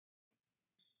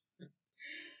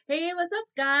Hey, what's up,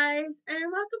 guys?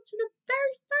 And welcome to the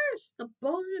very first, the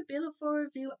Bold and Beautiful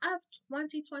review of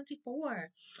 2024.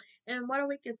 And what a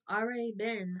week it's already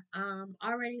been.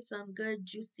 Already some good,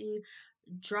 juicy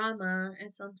drama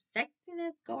and some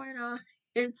sexiness going on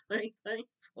in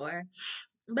 2024.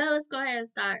 But let's go ahead and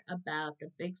start about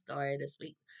the big story this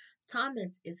week.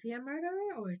 Thomas, is he a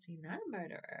murderer or is he not a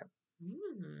murderer?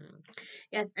 Hmm.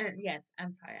 Yes, and yes,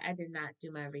 I'm sorry. I did not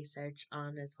do my research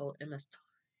on this whole Emma story.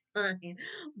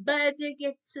 But I did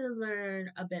get to learn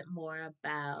a bit more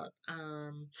about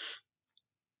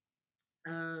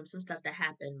some stuff that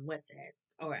happened with it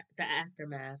or the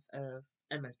aftermath of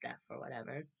Emma's death or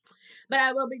whatever. But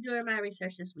I will be doing my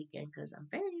research this weekend because I'm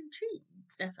very intrigued,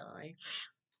 definitely.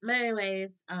 But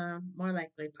anyways, more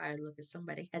likely probably look at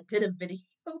somebody that did a video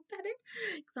about it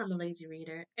because I'm a lazy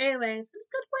reader. Anyways, it's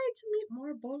a good way to meet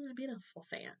more bold and beautiful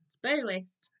fans. But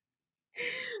anyways,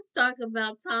 talk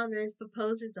about Thomas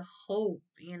proposing to Hope.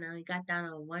 You know, he got down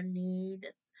on one knee.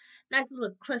 This nice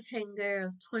little cliffhanger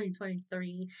of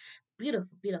 2023.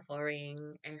 Beautiful, beautiful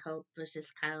ring. And Hope was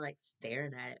just kind of like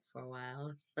staring at it for a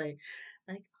while. It's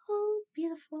like, oh,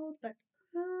 beautiful, but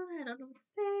I don't know what to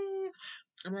say.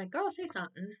 I'm like, girl, say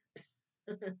something.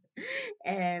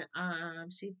 And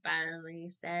she finally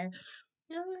said,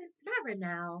 you know what, not right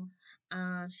now.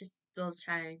 She's still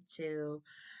trying to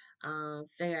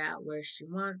figure out where she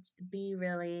wants to be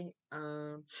really.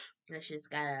 And she's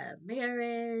got a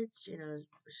marriage, you know,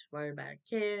 she's worried about her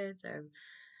kids,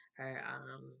 her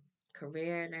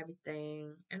career and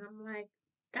everything. And I'm like,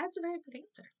 that's a very good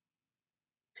answer.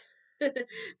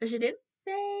 But she didn't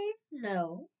say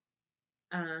no.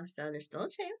 So there's still a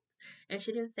chance. And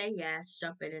she didn't say yes,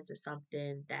 jumping into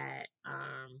something that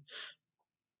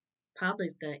probably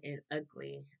is gonna end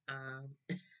ugly.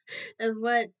 Is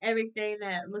what everything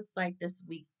that looks like this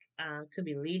week could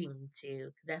be leading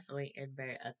to. Could definitely end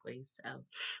very ugly.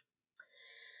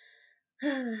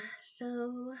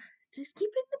 So just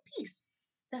keeping the peace,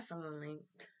 definitely.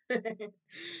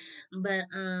 But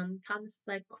Thomas is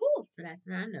like, cool. So that's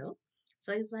not a no.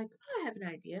 So he's like, oh, I have an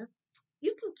idea.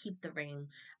 You can keep the ring.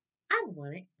 I don't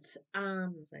want it. I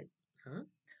was like, huh?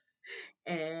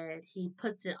 And he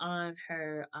puts it on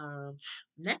her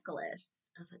necklace.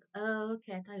 I was like, oh,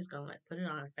 okay. I thought he was gonna like put it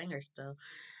on her finger still.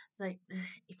 Like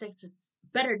he thinks it's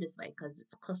better this way because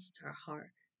it's closer to her heart.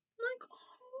 I'm like,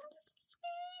 oh, that's so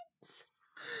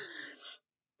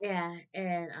sweet. Yeah,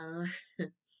 and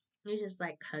he was just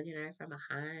like hugging her from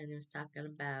behind. He was talking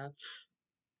about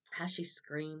how she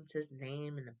screams his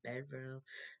name in the bedroom.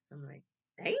 I'm like,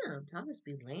 damn, Thomas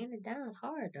be laying it down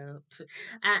hard though.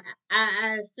 I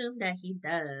I assume that he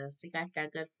does. He got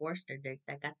that good Forster dick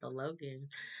that got the Logan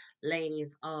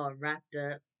ladies all wrapped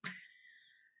up.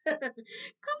 Come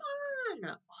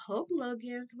on, Hope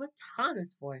Logan's with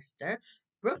Thomas Forster.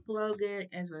 Brooke Logan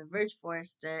is with Rich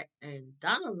Forster, and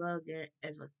Donald Logan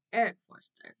is with Eric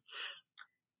Forster.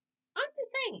 I'm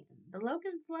just saying, the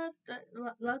Logans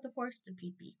love the Forster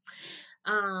pee.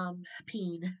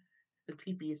 Peen. The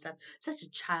pee is such a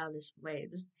childish way.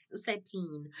 Let's say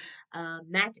peen.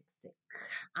 Magic stick.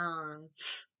 Um,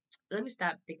 let me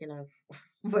stop thinking of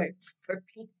words for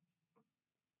peen.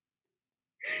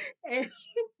 And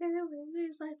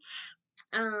he's like,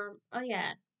 oh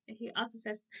yeah. He also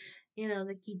says, you know,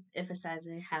 they keep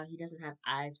emphasizing how he doesn't have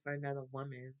eyes for another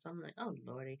woman. So I'm like, oh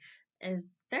lordy,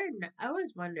 is there? I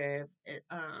always wonder if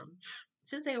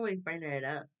since they always bring it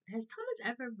up, has Thomas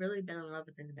ever really been in love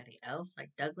with anybody else, like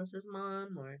Douglas's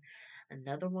mom or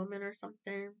another woman or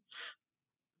something?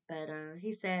 But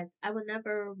he says, I would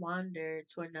never wander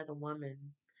to another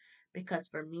woman because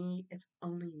for me, it's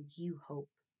only you, Hope,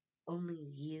 only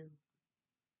you.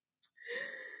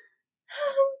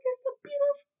 Oh, you're so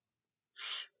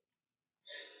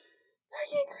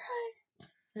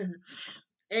beautiful.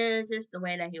 And it's just the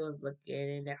way that he was looking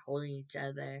and they're holding each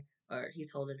other or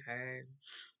he's holding her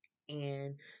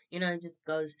and you know it just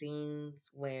goes scenes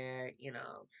where you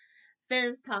know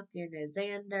Finn's talking to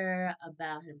Xander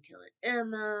about him killing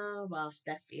Emma while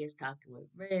Steffi is talking with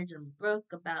Ridge and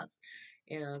Brooke about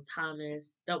you know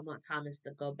Thomas don't want Thomas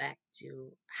to go back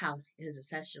to how his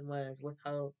obsession was with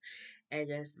Hope and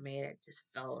just made it just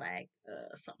felt like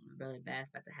something really bad's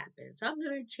about to happen. So I'm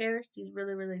gonna cherish these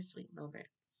really, really sweet moments.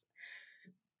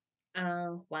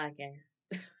 While I can.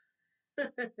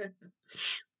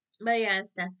 But yeah,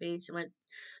 Steffi, she went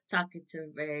talking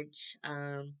to Ridge,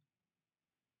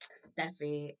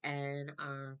 Steffi, and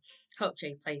Hope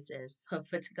trade places.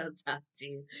 Hope went to go talk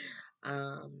to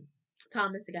um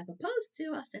Thomas who got proposed to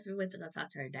while Steffi went to go talk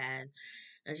to her dad.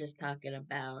 And just talking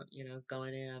about, you know,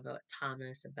 going in about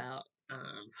Thomas about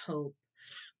Hope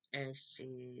and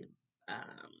she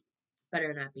um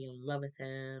better not be in love with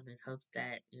him and hopes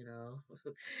that,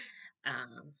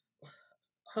 um,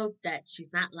 hope that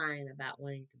she's not lying about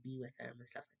wanting to be with him and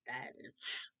stuff like that. And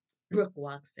Brooke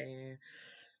walks in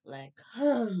like,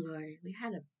 oh Lord, we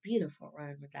had a beautiful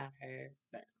run without her,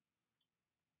 but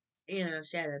she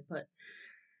had to put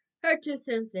her 2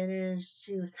 cents in, and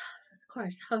she was, of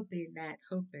course, hoping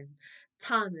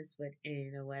Thomas would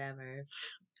in or whatever.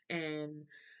 And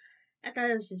I thought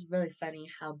it was just really funny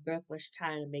how Brooke was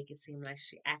trying to make it seem like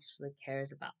she actually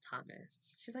cares about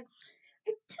Thomas. She's like,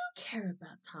 I do care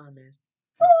about Thomas.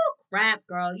 Oh crap,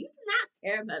 girl, you do not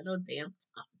care about no damn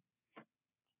Thomas.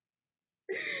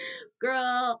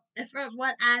 Girl, from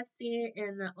what I've seen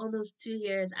in the almost 2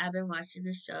 years I've been watching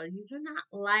the show, you do not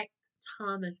like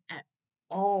Thomas at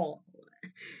all.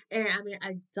 And I mean,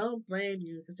 I don't blame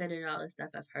you considering all the stuff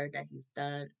I've heard that he's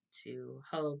done to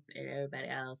Hope and everybody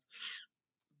else.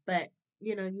 But,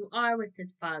 you are with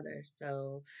his father,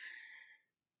 so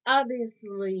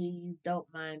obviously you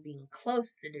don't mind being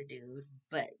close to the dude,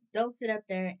 but don't sit up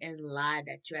there and lie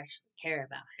that you actually care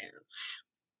about him.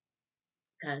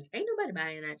 Because ain't nobody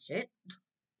buying that shit.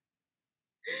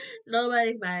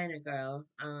 Nobody's buying a girl.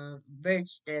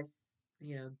 Bridge just,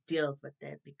 deals with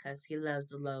it because he loves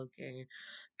the Logan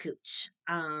cooch.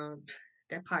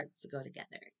 Their parts to go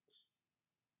together.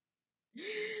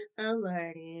 Oh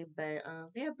lordy, but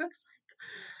yeah, Brooke's like,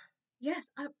 yes,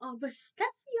 I'm with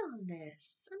Steffi on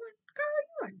this. I'm like, girl,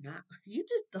 you are not. You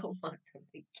just don't want to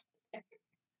be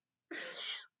together.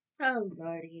 Oh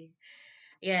lordy.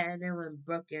 Yeah, and then when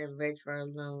Brooke and Rich were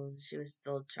alone, she was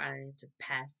still trying to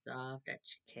pass off that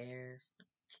she cares.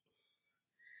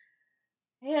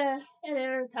 Yeah, and they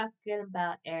were talking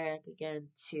about Eric again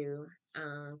too.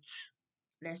 Um,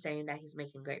 they're saying that he's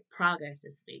making great progress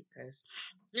this week because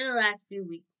the last few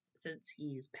weeks since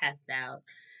he's passed out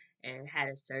and had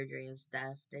his surgery and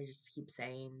stuff, they just keep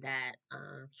saying that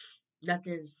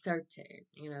nothing's certain,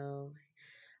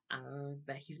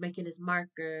 but he's making his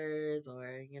markers,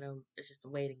 or it's just a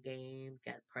waiting game.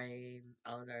 Gotta pray and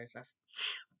all that other stuff.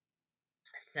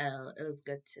 So it was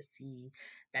good to see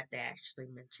that they actually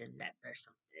mentioned that there's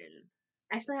something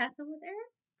actually happened with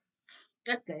Eric.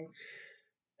 That's good.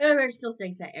 Everyone still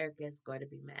thinks that Eric is going to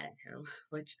be mad at him,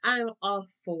 which I'm all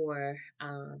for.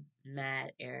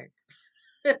 Mad Eric.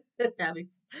 that'd be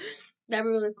that'd be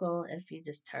really cool if he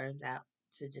just turns out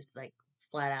to just like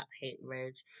flat out hate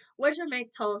Ridge, which would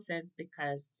make total sense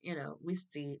because we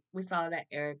saw that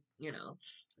Eric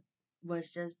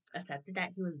was just accepted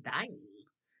that he was dying,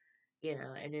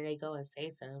 and then they go and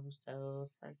save him. So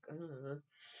it's like, ugh.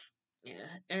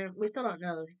 Yeah, and we still don't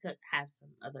know. He could have some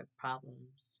other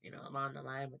problems, along the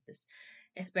line with this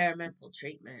experimental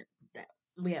treatment that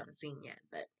we haven't seen yet.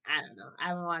 But I don't know. I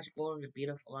haven't watched Bold and the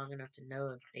Beautiful long enough to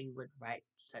know if they would write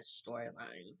such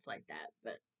storylines like that.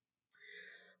 But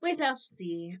we shall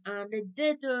see. They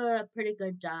did do a pretty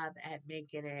good job at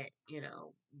making it,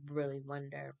 really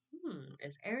wonder,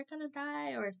 is Eric gonna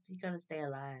die or is he gonna stay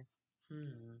alive?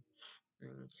 Hmm.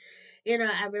 hmm.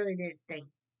 I really didn't think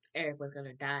Eric was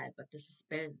gonna die, but the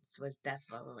suspense was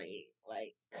definitely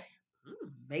like,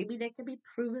 maybe they could be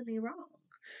proving me wrong.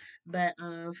 But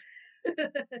it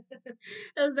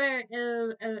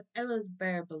was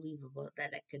very believable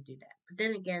that I could do that. But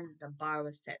then again, the bar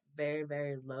was set very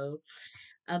very low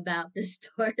about the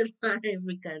storyline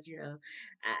because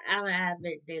I'm an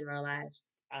avid Days of Our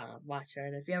Lives watcher,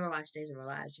 and if you ever watch Days of Our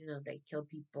Lives, they kill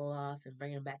people off and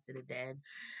bring them back to the dead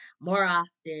more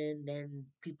often than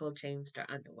people change their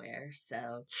underwear.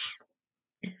 So,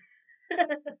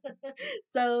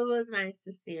 so it was nice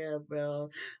to see a real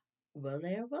will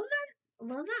they or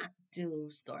will not do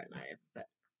storyline. But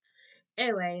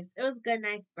anyways, it was a good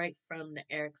nice break from the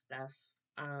Eric stuff.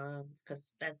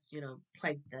 Because that's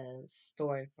plagued the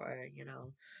story for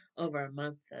over a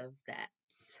month of that.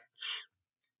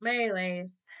 But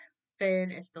anyways,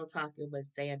 Finn is still talking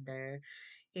with Xander.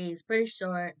 Xander's pretty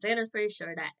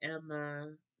sure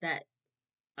that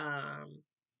um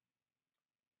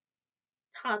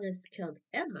Thomas killed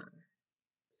Emma.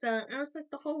 So I was like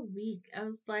the whole week, I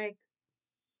was like,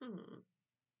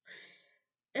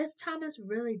 if Thomas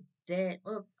really did,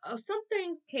 well, some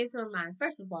things came to my mind.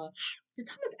 First of all, did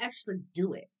Thomas actually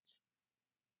do it?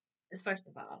 Is first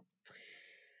of all.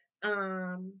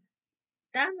 Um,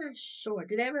 that I'm not sure.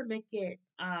 Did they ever make it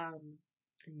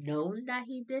known that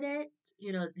he did it?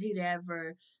 He'd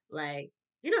ever like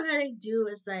how they do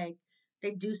is like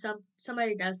they do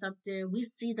somebody does something, we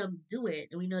see them do it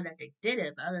and we know that they did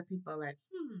it, but other people are like,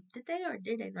 did they or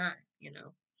did they not?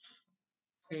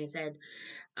 And he said,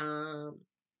 um,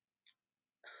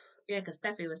 yeah, because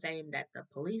Stephanie was saying that the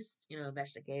police,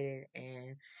 investigated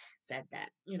and said that,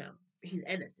 he's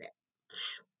innocent.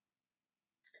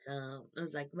 So it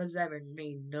was like, was ever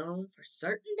made known for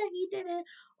certain that he did it,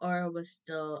 or was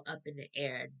still up in the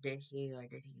air? Did he or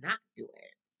did he not do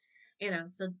it?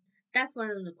 So that's one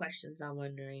of the questions I'm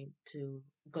wondering to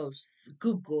Google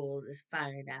to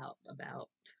find out about.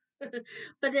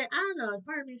 But then I don't know.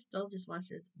 Part of me still just wants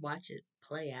to watch it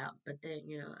play out. But then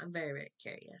I'm very very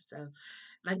curious. So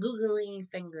my googling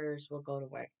fingers will go to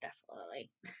work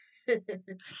definitely.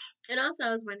 And also,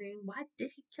 I was wondering, why did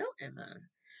he kill Emma?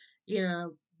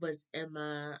 Was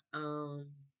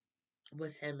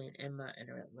him and Emma in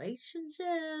a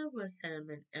relationship? Was him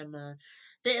and Emma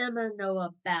did Emma know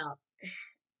about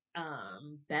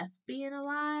Beth being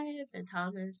alive and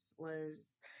Thomas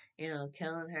was,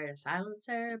 killing her to silence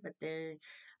her, but then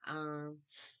um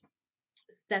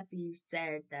Steffi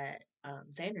said that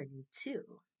Xander knew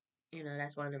too.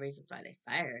 That's one of the reasons why they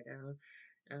fired him.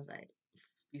 And I was like,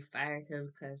 you fired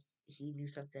him because he knew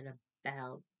something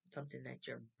about something that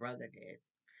your brother did.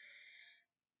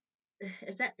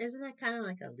 Isn't that kind of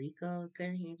like illegal?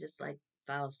 Couldn't he just like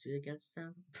file suit against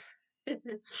them? I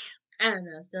don't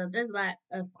know. So there's a lot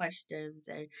of questions,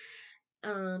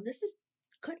 and this is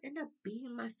could end up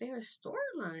being my favorite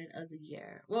storyline of the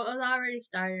year. Well, it's already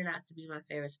started out to be my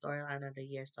favorite storyline of the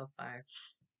year so far.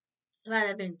 A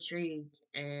lot of intrigue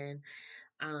and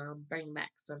bring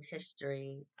back some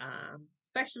history.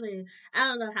 Especially, I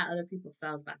don't know how other people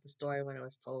felt about the story when it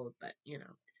was told, but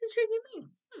it's intriguing me.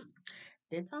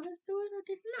 Did Thomas do it or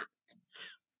did he not?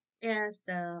 Yeah,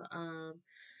 so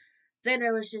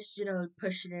Xander was just,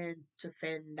 pushing in to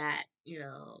Finn that,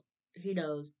 he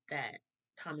knows that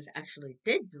Thomas actually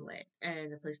did do it,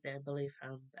 and the police didn't believe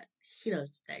him, but he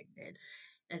knows that he did.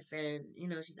 And Finn,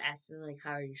 she's asking, like,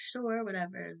 how are you sure,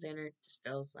 whatever, and Xander just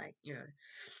feels like,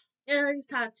 he's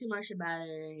talked too much about it,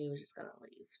 and he was just gonna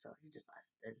leave, so he just left.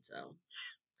 And so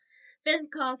Finn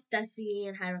calls Steffi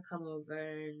and had her come over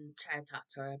and try to talk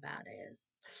to her about it.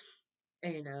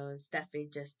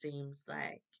 Steffi just seems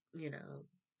like,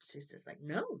 she's just like,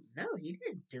 no, no, he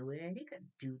didn't do it. He couldn't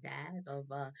do that, blah,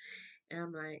 blah. And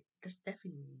I'm like, does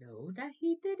Steffi know that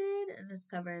he did it and is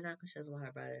covering up because she doesn't want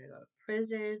her brother to go to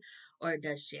prison? Or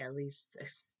does she at least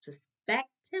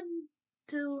suspect him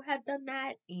to have done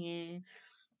that? And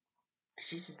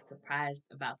she's just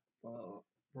surprised about the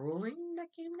ruling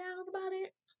that came down about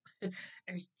it.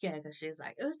 And yeah, because she's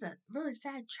like, it was a really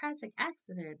sad, tragic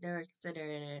accident. They were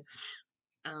considering it.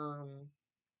 Um,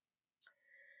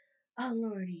 Oh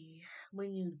lordy,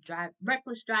 when you drive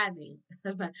reckless driving.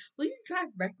 But when you drive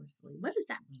recklessly, what does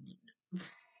that mean?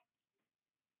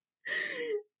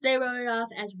 They wrote it off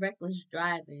as reckless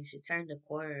driving. She turned the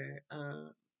corner,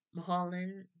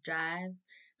 Mulholland Drive.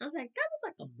 I was like, that was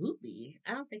like a movie.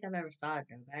 I don't think I've ever saw it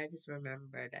though, but I just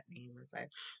remember that name. I was like,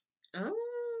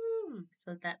 oh,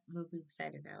 so that movie was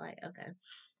set in LA. Okay,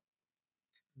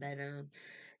 but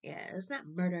yeah, it's not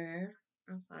murder.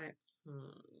 I'm like, hmm.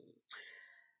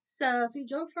 So if he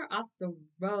drove her off the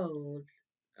road,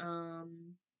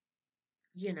 um,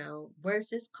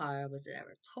 where's his car? Was it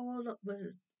ever totaled? Was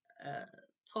it uh,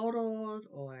 totaled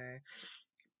or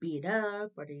beat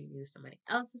up, or did he use somebody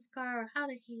else's car? Or how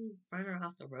did he run her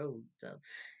off the road? So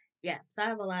yeah, so I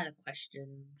have a lot of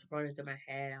questions running through my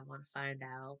head. I want to find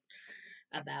out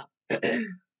about.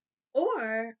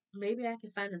 Or maybe I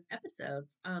can find those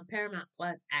episodes. Paramount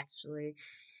Plus actually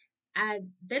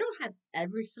they don't have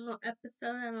every single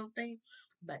episode, I don't think,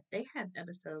 but they have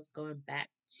episodes going back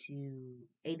to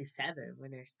 '87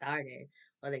 when they started.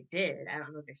 Well, they did. I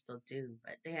don't know if they still do,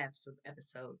 but they have some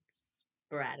episodes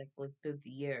sporadically through the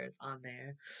years on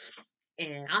there.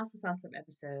 And I also saw some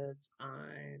episodes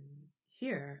on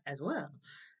here as well.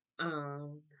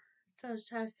 Um, so I was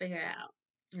trying to figure out,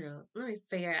 let me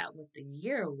figure out what the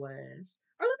year was,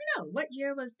 or let me know what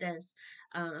year was this.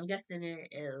 I'm guessing it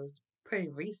was pretty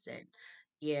recent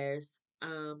years.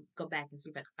 Go back and see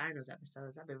if I can find those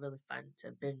episodes. That'd be really fun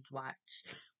to binge watch.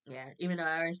 Yeah, even though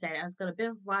I already said I was gonna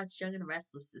binge watch Young and the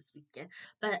Restless this weekend,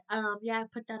 but yeah, I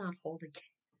put that on hold again.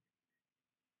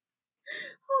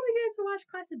 Hold again to watch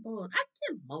Classic Bold. I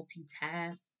can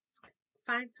multitask.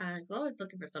 Find time. I'm always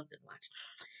looking for something to watch.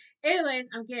 Anyways,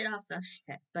 I'm getting off some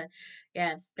shit. But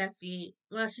yeah, Steffi,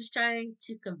 well, she's trying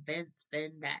to convince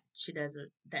Finn that she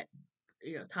doesn't, that,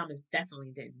 Thomas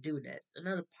definitely didn't do this.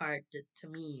 Another part that to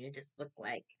me, it just looked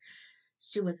like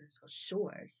she wasn't so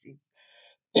sure. She's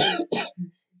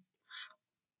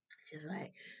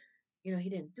like, he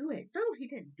didn't do it. No, he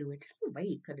didn't do it. There's no way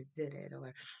he could have did it.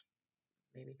 Or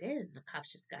maybe did. And the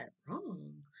cops just got it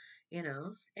wrong. It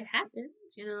happens.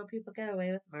 People get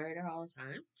away with murder all the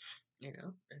time.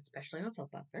 Especially on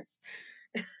soap operas.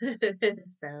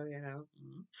 So,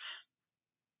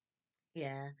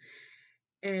 yeah.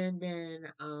 And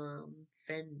then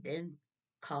Finn then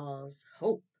calls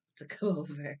Hope to come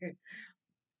over.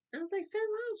 I was like, Finn,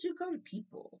 why don't you go to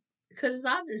people? Because it's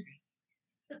obvious.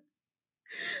 I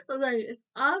was like, it's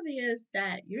obvious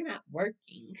that you're not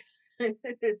working.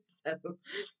 So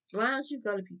why don't you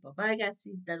go to people? But I guess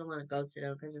he doesn't want to go to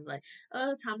them because it's like,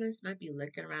 oh, Thomas might be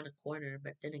lurking around the corner.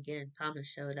 But then again, Thomas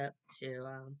showed up to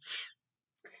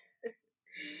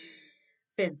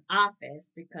Finn's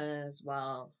office because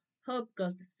while Hope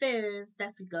goes to Finn,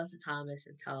 Steffi goes to Thomas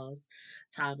and tells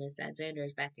Thomas that Xander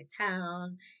is back in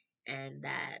town and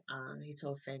that he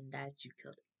told Finn that you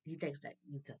killed he thinks that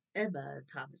you killed Emma and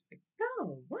Thomas like,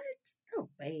 no, what? No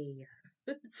way.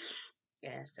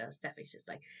 Yeah, so Steffi's just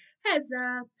like, heads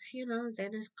up,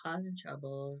 Xander's causing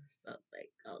trouble. So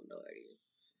like, oh lordy.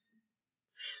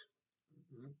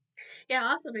 Mhm. Yeah,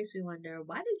 it also makes me wonder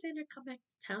why did Xander come back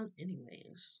to town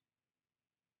anyways?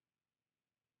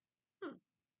 Hmm.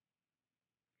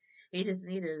 He just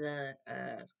needed a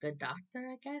good doctor,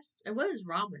 I guess. And what is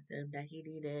wrong with him that he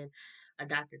needed a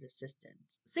doctor's assistant?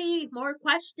 See, more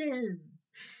questions.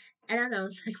 And I know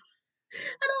it's like,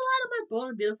 I know a lot of my Bold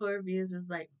and Beautiful reviews is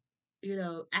like,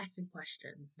 asking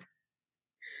questions.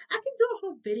 I can do a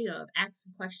whole video of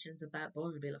asking questions about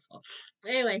Bold and Beautiful.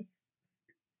 Anyway,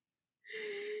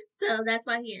 so that's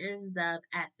why he ends up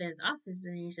at Finn's office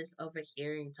and he's just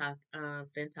overhearing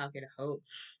Finn talking to Hope.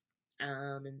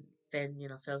 And Finn,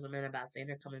 fills him in about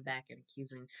Xander coming back and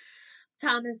accusing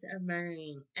Thomas of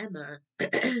marrying Emma.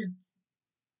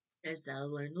 And so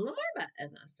learned a little more about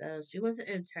Emma. So she was an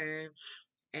intern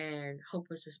and Hope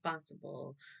was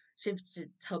responsible.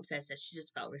 Hope says that she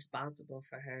just felt responsible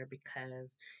for her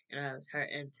because, it was her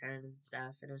intern and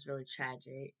stuff, and it was really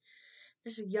tragic.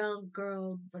 Just a young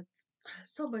girl, but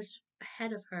so much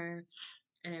ahead of her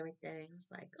and everything. It's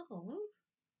like, oh,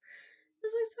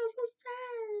 it's like so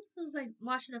sad. I was like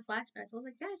watching the flashbacks. I was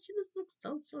like, yeah, she just looks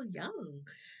so young.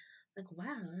 Like,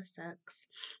 wow, that sucks.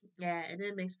 Yeah, and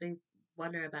it makes me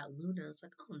wonder about Luna. It's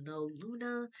like, oh no,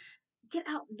 Luna, get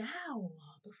out now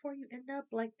before you end up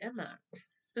like Emma.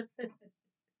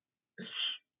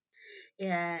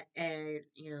 Yeah, and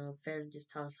Finn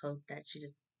just tells Hope that she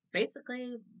just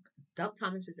basically dump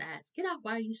Thomas's ass. Get out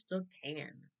while you still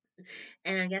can.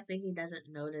 And I guess that he doesn't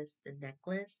notice the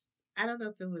necklace. I don't know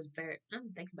if it was very. I'm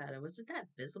thinking about it. Was it that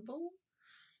visible?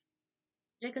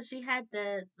 Yeah, because she had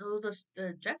the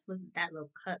dress wasn't that low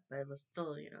cut, but it was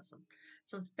still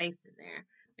some space in there.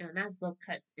 Not as low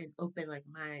cut and open like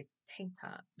my tank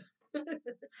top.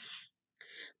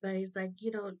 But he's like,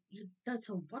 you've done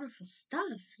some wonderful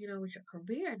stuff, with your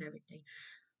career and everything.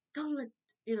 Don't let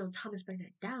Thomas bring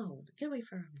that down. Get away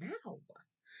from him now.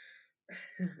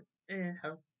 And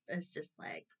Hope is just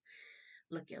like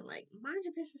looking like, mind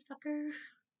your business, fucker.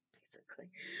 Basically.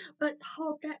 But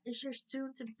Hope, that is your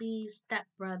soon to be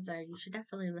stepbrother. You should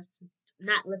definitely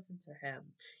not listen to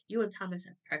him. You and Thomas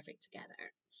are perfect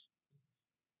together.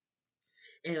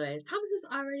 Anyways, Thomas is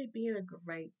already being a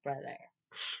great brother.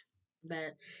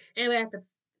 But anyway, after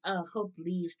Hope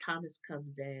leaves, Thomas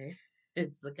comes in.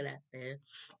 It's looking at Finn.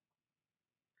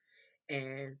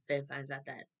 And Finn finds out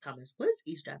that Thomas was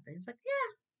eavesdropping. He's like,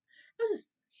 yeah, I was just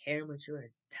hearing what you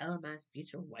were telling my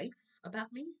future wife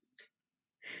about me.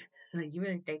 Like, you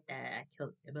really think that I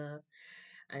killed Emma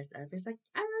and stuff? It's like,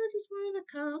 I just wanted to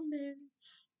come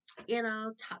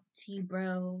and, talk to you,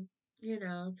 bro.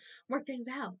 Work things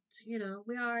out.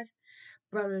 We are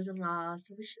brothers in law,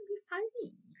 so we shouldn't be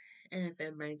fighting. And if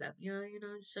it brings up, you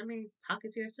shouldn't be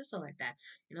talking to your sister like that.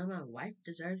 My wife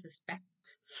deserves respect.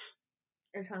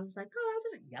 And Tom's like, oh, I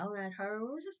wasn't yelling at her.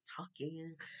 We were just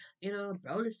talking,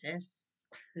 bro to sis.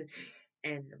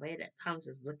 And the way that Thomas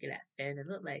is looking at Finn, it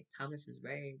looked like Thomas is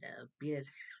ready to beat his,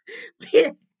 beat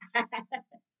his ass.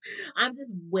 I'm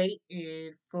just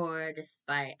waiting for this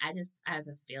fight. I have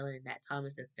a feeling that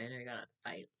Thomas and Finn are gonna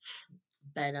fight.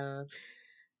 But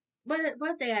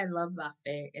one thing I love about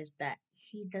Finn is that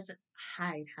he doesn't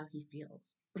hide how he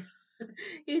feels.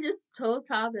 He just told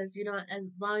Thomas, as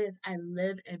long as I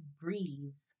live and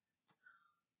breathe,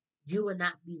 you will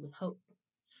not be with Hope.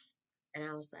 And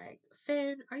I was like,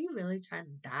 Finn, are you really trying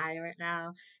to die right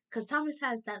now? Because Thomas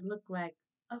has that look like,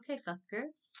 okay,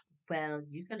 fucker. Well,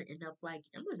 you're going to end up like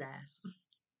Emma's ass.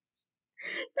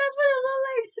 That's what it looked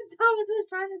like Thomas was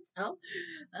trying to tell.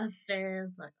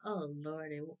 Finn's like, oh,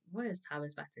 Lordy, what is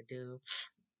Thomas about to do?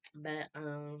 But,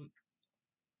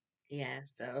 yeah,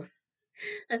 so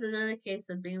that's another case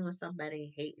of being with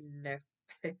somebody hating their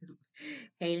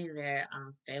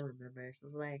family members.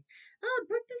 It's like, oh,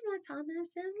 Brooke doesn't like Thomas,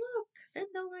 and look, Finn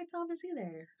don't like Thomas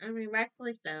either. I mean,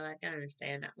 rightfully so. I can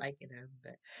understand not liking him,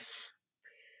 but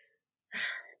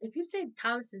if you say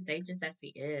Thomas is dangerous as he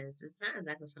is, it's not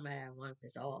exactly somebody I want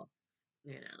with all,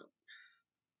 you know.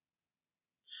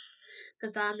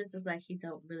 Because Thomas is like he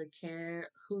don't really care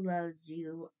who loves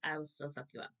you. I will still fuck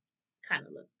you up, kind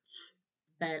of look.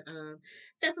 But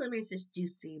definitely makes it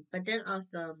juicy. But then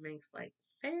also makes like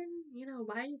Finn,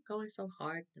 why are you going so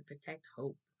hard to protect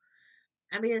Hope?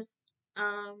 I mean, as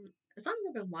long as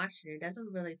I've been watching, it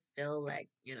doesn't really feel like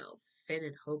Finn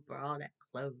and Hope are all that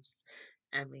close.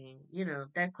 I mean,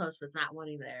 they're close with not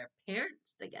wanting their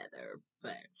parents together,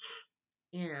 but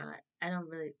I don't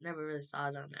really never really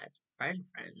saw them as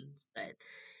friends. But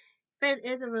Finn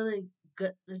is a really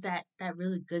good is that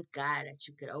really good guy that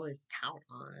you could always count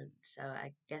on. So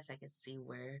I guess I could see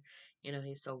where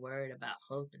he's so worried about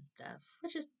Hope and stuff,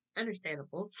 which is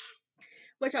understandable.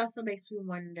 Which also makes me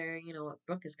wonder, what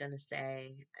Brooke is gonna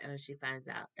say when she finds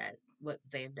out that what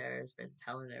Xander has been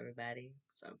telling everybody.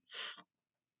 So,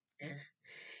 yeah.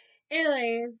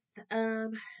 Anyways,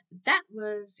 that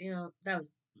was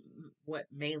what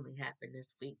mainly happened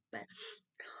this week. But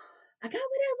I got what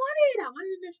I wanted. I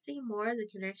wanted to see more of the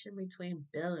connection between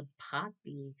Bill and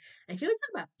Poppy. And can we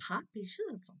talk about Poppy? She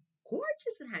looks so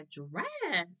gorgeous in that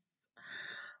dress.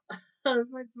 It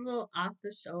was like a little off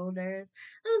the shoulders.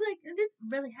 I was like, it didn't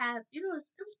really have, it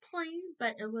was plain,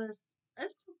 but it was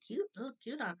so cute. It was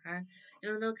cute on her.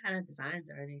 No kind of designs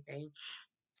or anything,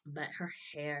 but her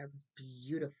hair was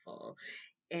beautiful.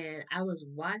 And I was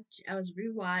rewatching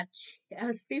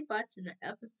the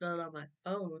episode on my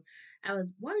phone. I was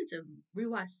wanting to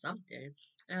rewatch something,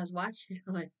 and I was watching it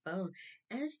on my phone,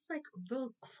 and it's just like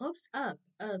real close up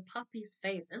of Poppy's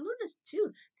face and Luna's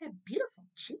too. They have beautiful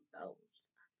cheekbones.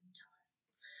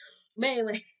 But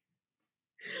anyway,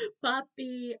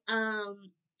 Poppy,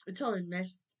 we totally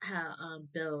missed how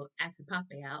Bill asked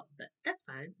Poppy out, but that's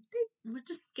fine. We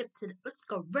just skip to let's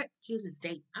go right to the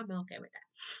date. I'm okay with that.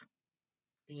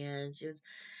 And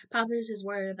Poppy was just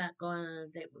worried about going on a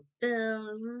date with Bill,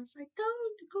 and I was like,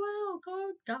 don't go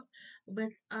out, don't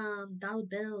with Dollar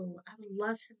Bill. I would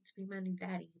love him to be my new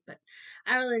daddy, but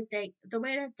I really think the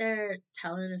way that they're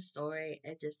telling the story,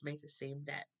 it just makes it seem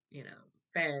that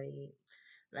fairly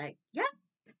like yeah,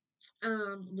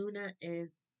 Luna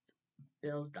is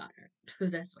Bill's daughter.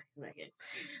 That's why I like it.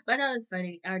 But I know it's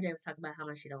funny. RJ was talking about how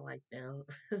much she don't like Bill.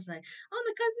 It's like, oh,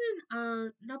 my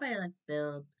cousin, nobody likes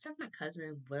Bill except my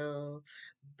cousin Will.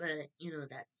 But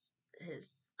that's his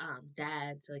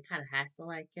dad, so he kind of has to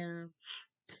like him.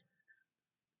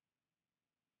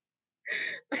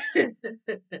 I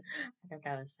thought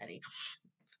that was funny.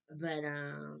 But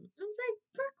I was like,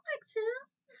 Brooke likes him,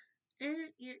 and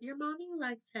your mommy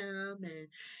likes him, and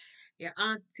your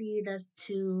auntie does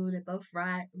too. They both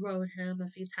rode him a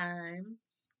few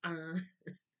times.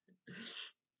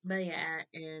 But yeah,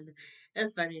 and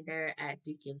it's funny. They're at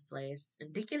Deacon's place,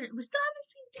 and Deacon we still haven't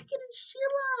seen Deacon and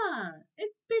Sheila.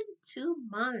 It's been 2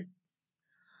 months,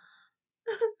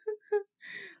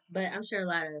 but I'm sure a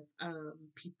lot of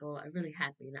people are really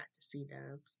happy not to see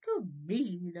them. So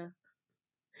mean.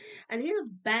 I need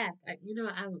them back. I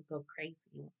would go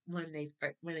crazy when they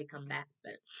come back,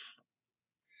 but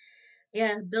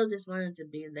yeah, Bill just wanted to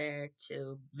be there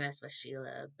to mess with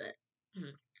Sheila, but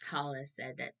Hollis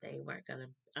said that they weren't gonna.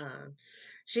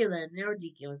 Sheila and their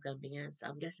Deacon was gonna be in, so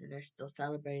I'm guessing they're still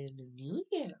celebrating the New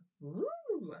Year.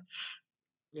 Woo!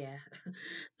 Yeah.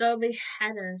 So we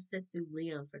had to sit through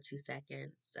Liam for 2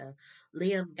 seconds. So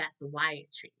Liam got the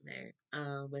Wyatt treatment,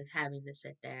 with having to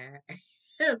sit there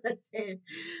and listen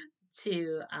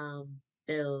to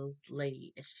Bill's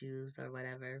lady issues or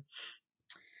whatever.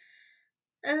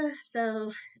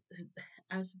 So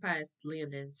I'm surprised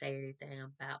Liam didn't say anything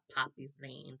about Poppy's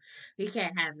name. He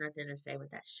can't have nothing to say with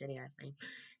that shitty ass name.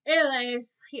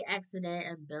 Anyways, he exited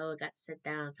and Bill got to sit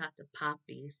down and talk to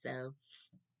Poppy. So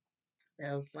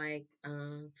Bill's like,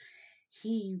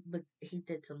 he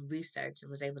did some research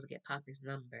and was able to get Poppy's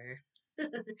number.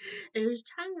 And he was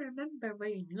trying to remember where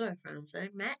he knew her from. So they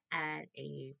met at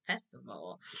a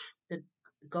festival, the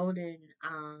Golden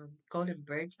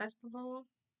Bridge Festival,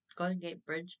 Golden Gate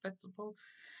Bridge Festival,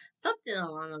 something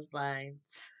along those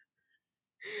lines.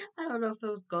 I don't know if it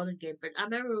was Golden Gate, but I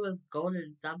remember it was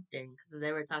Golden something because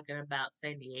they were talking about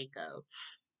San Diego.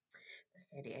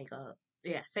 San Diego,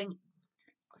 yeah,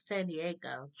 San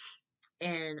Diego,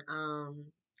 and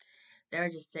they were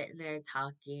just sitting there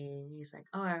talking. He's like,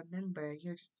 "Oh, I remember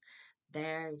you're just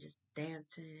there, just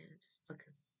dancing, just looking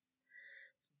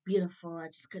beautiful. I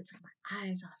just couldn't take my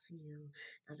eyes off you."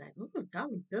 I was like, "Ooh,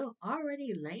 Dollar Bill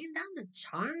already laying down the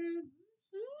charm.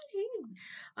 He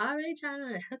already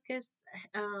trying to hook us,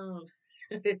 um,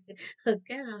 hook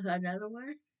in another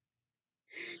one."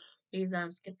 He's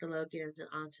skipped a little, getting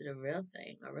onto the real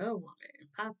thing, a real woman,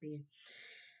 Poppy.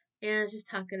 And just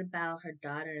talking about her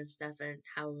daughter and stuff and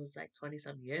how it was like 20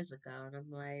 some years ago. And I'm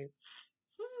like,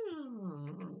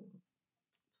 hmm,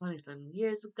 20 some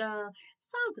years ago.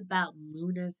 Sounds about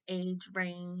Luna's age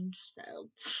range. So,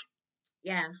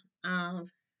 yeah. Um,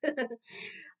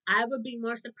 I would be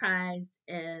more surprised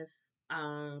if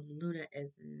Luna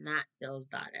is not Bill's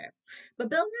daughter. But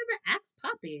Bill never asked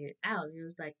Poppy out. He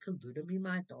was like, "Could Luna be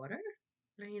my daughter?"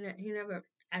 And he never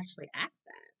actually asked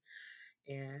that.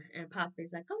 Yeah, and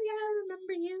Poppy's like, "Oh yeah, I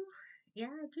remember you. Yeah,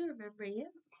 I do remember you."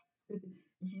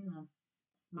 And she's all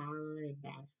smiling and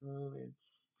bashful. And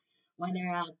when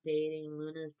they're out dating,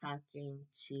 Luna's talking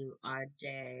to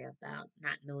RJ about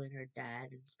not knowing her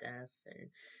dad and stuff. And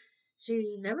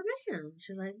she never met him.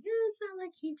 She's like, yeah, it's not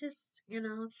like he just,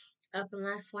 up and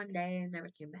left one day and never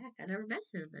came back. I never met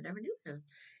him. I never knew him.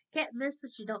 Can't miss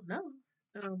what you don't know.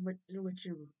 What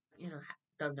you,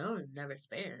 don't know and never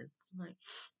experienced. I'm like,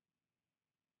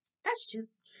 that's true.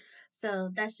 So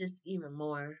that's just even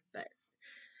more. But,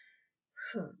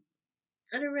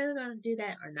 are they really going to do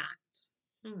that or not?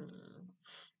 Hmm.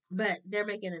 But they're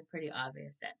making it pretty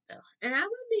obvious that though. And I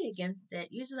wouldn't be against it.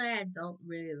 Usually I don't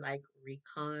really like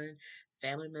recon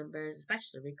family members,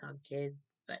 especially recon kids.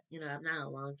 But I'm not a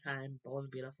long time Bold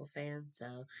and Beautiful fan,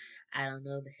 so I don't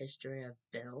know the history of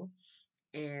Bill.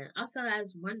 And also I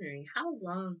was wondering how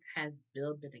long has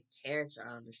Bill been a character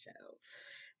on the show?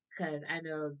 Because I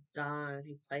know Don,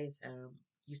 who plays him,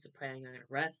 used to play on Young and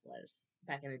Restless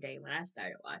back in the day when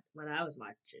when I was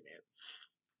watching it.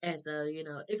 And so,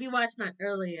 if you watched my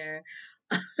earlier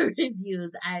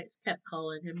reviews, I kept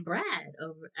calling him Brad,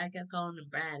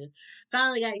 and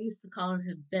finally got used to calling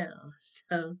him Bill.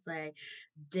 So it's like,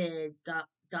 did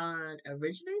Don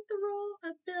originate the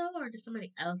role of Bill, or did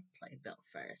somebody else play Bill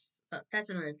first? So that's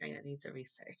another thing I need to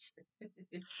research.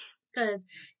 Because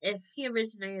if he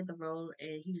originated the role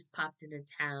and he just popped into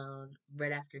town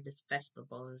right after this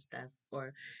festival and stuff,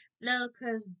 or no,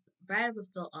 because Brad was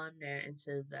still on there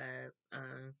into the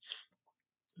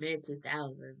mid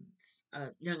 2000s,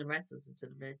 Young and Restless into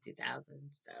the mid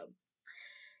 2000s. So,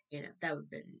 that would have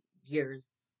been years.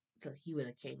 So he would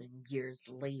have came in years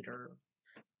later,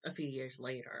 a few years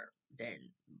later than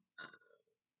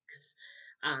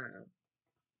uh, uh,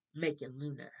 making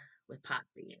Luna with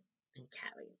Poppy and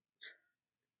Callie.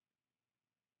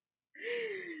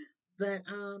 But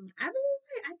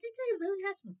I think they really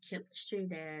had some chemistry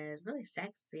there. It's really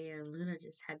sexy, and Luna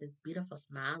just had this beautiful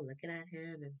smile looking at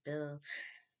him, and Bill,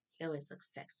 he always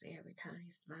looks sexy every time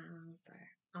he smiles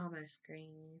or on my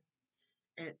screen.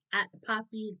 And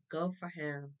Poppy, go for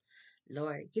him.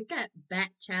 Lord, get that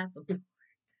back child support.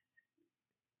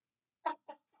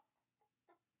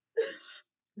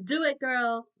 Do it,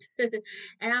 girl.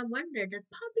 And I wonder, does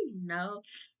Poppy know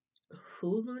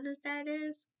who Luna's dad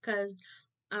is? Because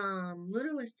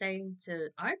Luna was saying to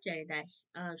RJ that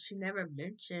she never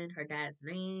mentioned her dad's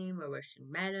name or where she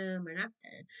met him or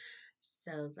nothing.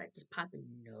 So it's like, does Poppy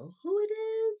know who it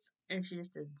is? And she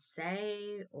just didn't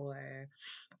say, or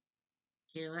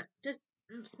what? Just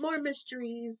more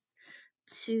mysteries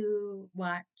to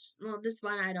watch. Well, this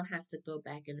one I don't have to go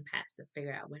back in the past to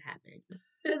figure out what happened.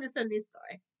 It's just a new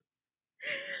story.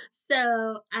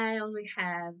 So I only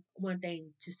have one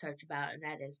thing to search about, and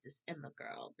that is this Emma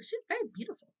girl. She's very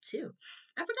beautiful too.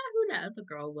 I forgot who the other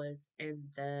girl was in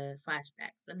the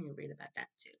flashbacks. Let me read about that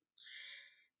too.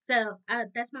 So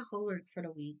that's my homework for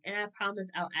the week, and I promise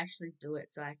I'll actually do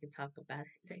it so I can talk about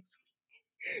it next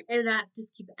week, and not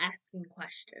just keep asking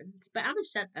questions. But I'm gonna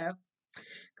shut up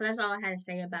because that's all I had to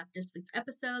say about this week's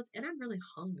episodes, and I'm really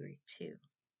hungry too.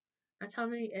 My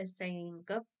tummy is saying,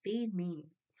 "Go feed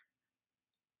me."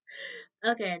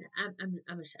 Okay, I'm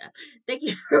gonna shut up. Thank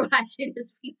you for watching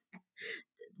this week's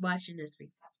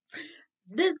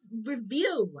this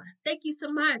review. Thank you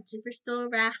so much. If you're still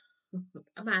around,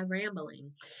 am I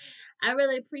rambling? I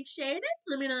really appreciate it.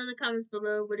 Let me know in the comments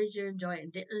below what did you enjoy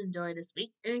and didn't enjoy this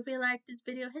week. And if you liked this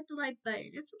video, hit the like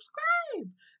button and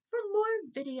subscribe for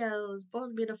more videos, Bold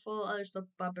and Beautiful, other soap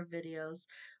opera videos,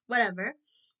 whatever.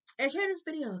 And share this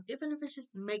video, even if it's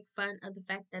just to make fun of the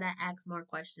fact that I asked more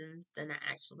questions than I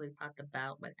actually talked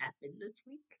about what happened this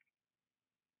week.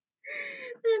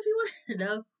 And if you want to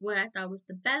know what I thought was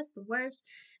the best, the worst,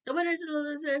 the winners and the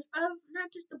losers of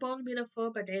not just the Bold and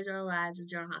Beautiful, but Days of Our Lives and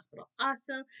General Hospital.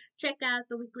 Also, check out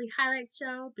the weekly highlight show.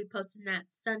 I'll be posting that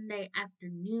Sunday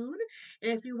afternoon.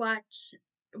 And if you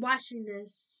watching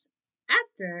this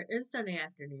after in Sunday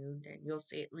afternoon, then you'll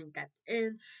see it linked at the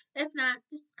end. If not,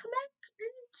 just come back and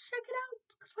check it out.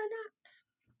 Because why not?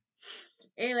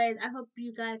 Anyways, I hope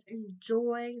you guys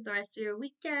enjoy the rest of your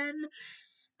weekend.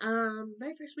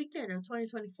 very first weekend of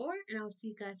 2024, and I'll see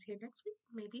you guys here next week.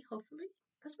 Maybe, hopefully.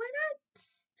 That's why not.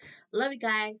 Love you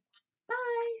guys.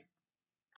 Bye.